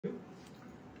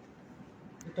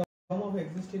of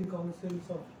existing councils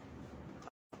of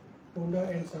Ponda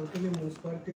and Sanquelim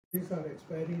municipalities are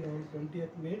expiring on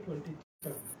 20th May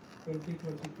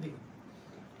 2023.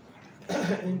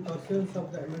 In pursuance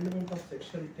of the amendment of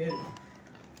Section 10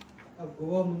 of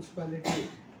Goa Municipality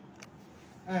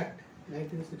Act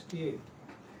 1968,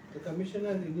 the Commission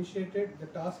has initiated the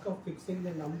task of fixing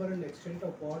the number and extent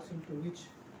of wards into which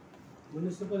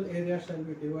municipal area shall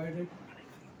be divided,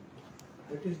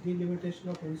 that is delimitation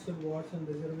of municipal wards and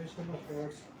reservation of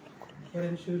wards for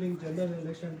ensuring general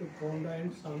election to Ponda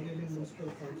and Sanquelim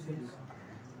Municipal Councils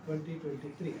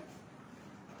 2023.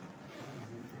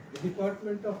 The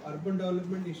Department of Urban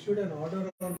Development issued an order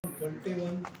on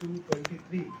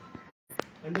 21/2/23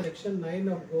 under Section 9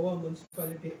 of Goa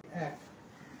Municipality Act,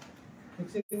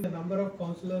 fixing the number of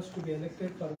councillors to be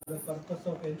elected for the purpose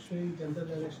of ensuring general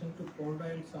election to Ponda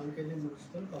and Sanquelim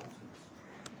Municipal Councils.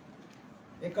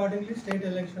 Accordingly, State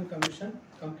Election Commission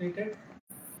completed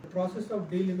the process of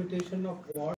delimitation of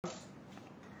wards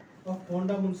of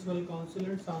Ponda Municipal Council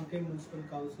and Sanquelim Municipal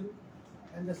Council,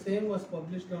 and the same was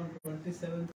published on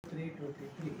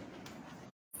 27/3/23.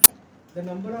 The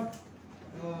number of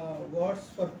wards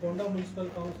for Ponda Municipal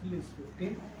Council is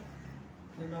 15.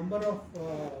 The number of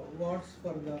wards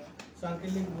for the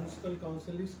Sanquelim Municipal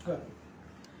Council is 12.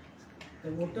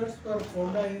 The voters for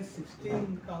Ponda is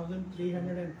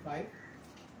 16,305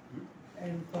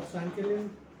 and for Sanquelim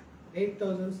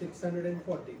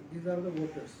 8,640. These are the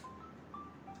voters.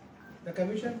 The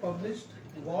Commission published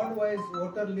ward-wise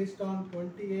voter list on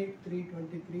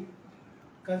 28/3/23,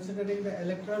 considering the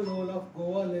electoral roll of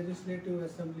Goa Legislative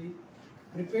Assembly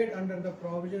prepared under the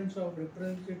provisions of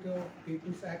Representative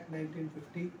People's Act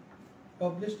 1950,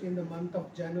 published in the month of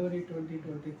January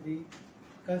 2023,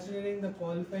 considering the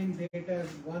qualifying date as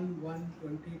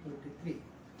 1/1/2023.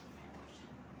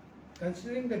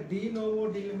 Considering the de novo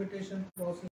delimitation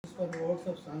process for votes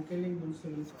of Sanquelim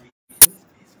Municipal Council,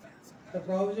 the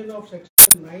provision of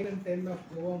Section 9 and 10 of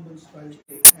Goa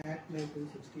Municipality Act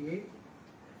 1968,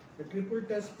 the triple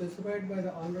test specified by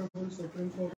the Honorable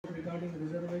Supreme Court regarding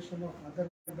reservation of other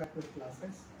backward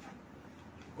classes,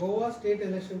 Goa State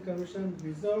Election Commission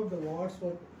reserved the wards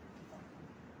for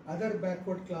other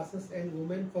backward classes and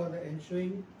women for the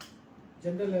ensuing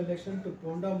general election to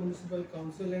Ponda Municipal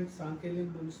Council and Sanquelim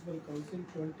Municipal Council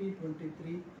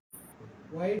 2023,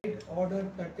 wide order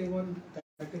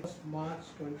 31st March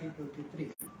 2023.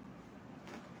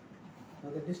 Now,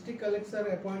 the district collectors are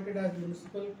appointed as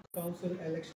municipal council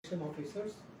election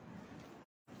officers.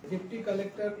 Deputy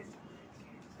collector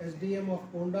SDM of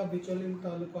Ponda Bicholim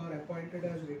Taluka are appointed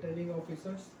as returning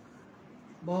officers.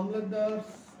 Mamlatdars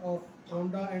of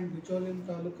Ponda and Bicholim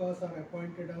Talukas are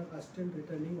appointed as assistant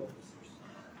returning officers.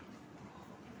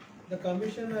 The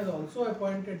Commission has also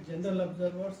appointed general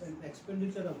observers and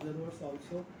expenditure observers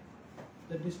also.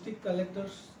 The district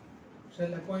collectors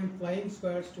shall appoint flying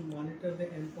squads to monitor the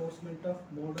enforcement of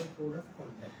model code of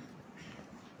conduct.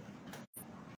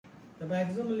 The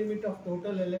maximum limit of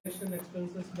total election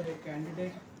expenses by a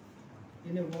candidate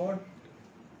in a ward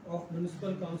of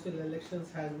municipal council elections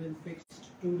has been fixed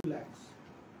 2 lakhs.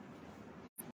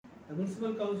 The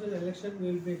municipal council election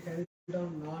will be held on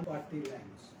non-party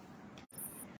lines.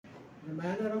 The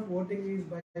manner of voting is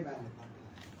by ballot.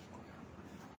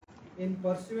 In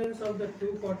pursuance of the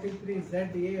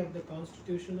 243ZA of the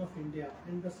Constitution of India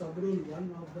and the Sub-Rule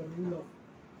 1 of the Rule of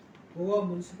Goa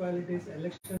Municipalities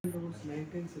Election Rules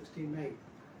 1969,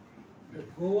 the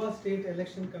Goa State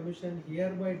Election Commission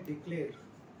hereby declares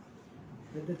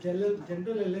that the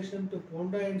general election to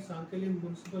Ponda and Sanquelim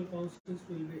Municipal Councils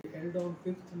will be held on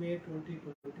 5th May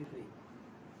 2023.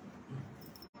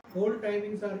 Poll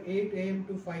timings are 8 AM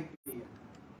to 5 PM.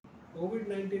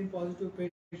 COVID-19 positive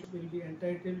patients will be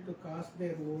entitled to cast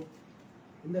their vote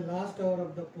in the last hour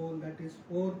of the poll, that is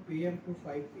 4 PM to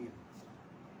 5 PM.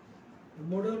 The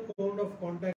model code of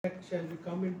conduct shall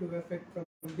come into effect from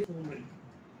this moment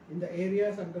in the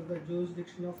areas under the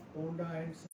jurisdiction of Ponda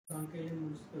and Sanquelim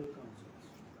Municipal Councils.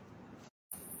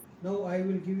 Now I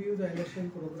will give you the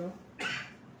election program.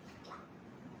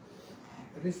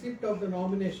 Receipt of the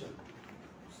nomination.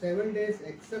 7 days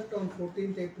except on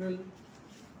 14th April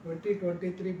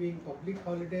 2023 being public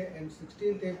holiday and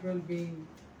 16th April being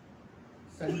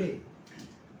Sunday.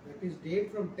 That is date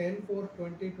from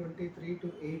 10/4/2023 to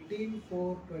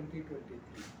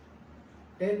 18/4/2023.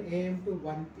 10 AM to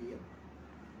 1 PM.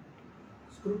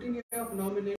 Scrutiny of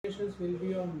nominations will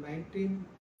be on 19th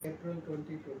April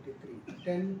 2023,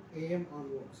 10 AM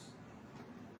onwards.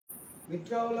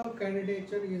 Withdrawal of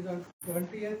candidature is on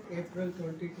 20th April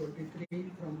 2023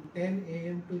 from 10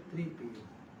 AM to 3 PM.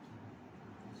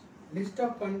 List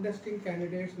of contesting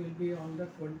candidates will be on the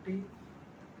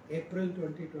April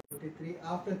 2023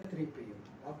 after 3 p.m.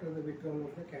 after the withdrawal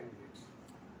of the candidates.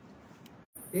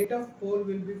 Date of poll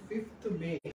will be 5th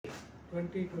May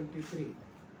 2023,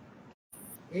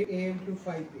 8 a.m. to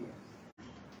 5 p.m.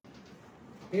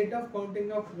 Date of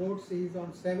counting of votes is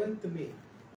on 7th May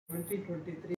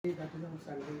 2023, that is on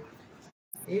Sunday,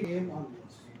 8 a.m.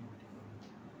 onwards.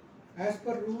 As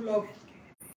per rule of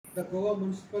the Goa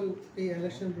Municipality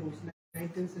Election Rules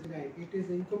 1969, it is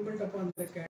incumbent upon the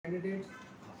candidates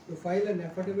to file an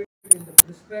affidavit in the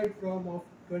prescribed form of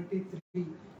 23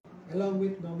 along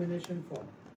with nomination form.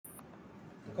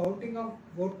 The counting of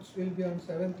votes will be on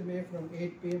 7th May from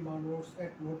 8 p.m. onwards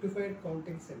at notified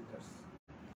counting centers.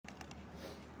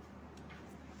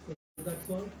 So that's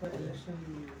all for election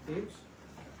dates.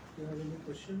 Do you have any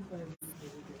questions?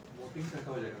 Voting का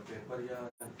क्या हो जाएगा? Paper या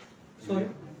Sorry?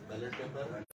 Ballot paper?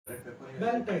 Ballot paper या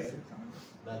Ballot type.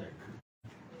 Ballot.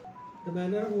 The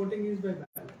manner of voting is by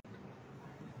ballot.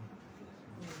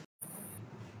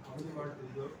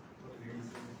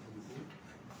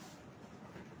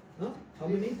 Huh? How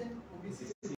many?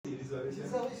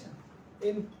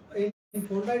 In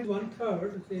Ponda it is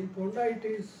 1/3. In Ponda it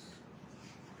is,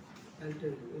 I'll tell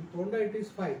you. In Ponda it is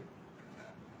 5.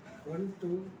 1,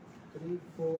 2, 3,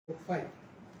 4, 5.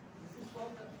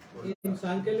 In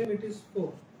Sanquelim it is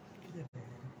 4.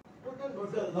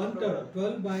 1/3.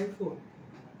 12 by 4.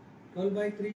 12 by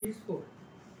 3 is 4.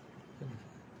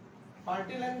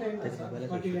 Party line नहीं था sir.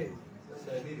 Party line.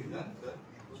 Any reason, sir?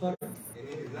 Sorry.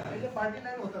 Any reason? पहले party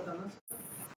line होता था ना.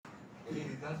 Any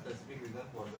reason, specific reason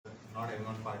for not having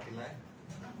on party line?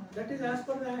 That is as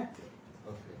per the act.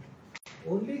 Okay.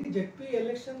 Only the ZP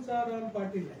elections are on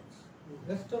party lines.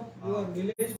 Rest of your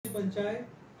village panchayat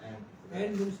and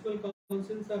municipal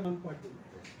councils are on party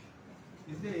lines.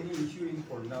 Is there any issue in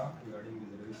Ponda regarding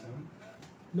reservation?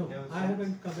 No, I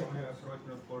haven't come Some across. have approached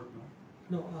the court, no?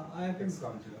 No, I haven't.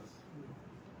 Ex-councillors.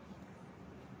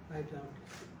 I haven't.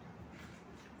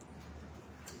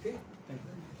 Okay. Thank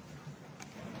you.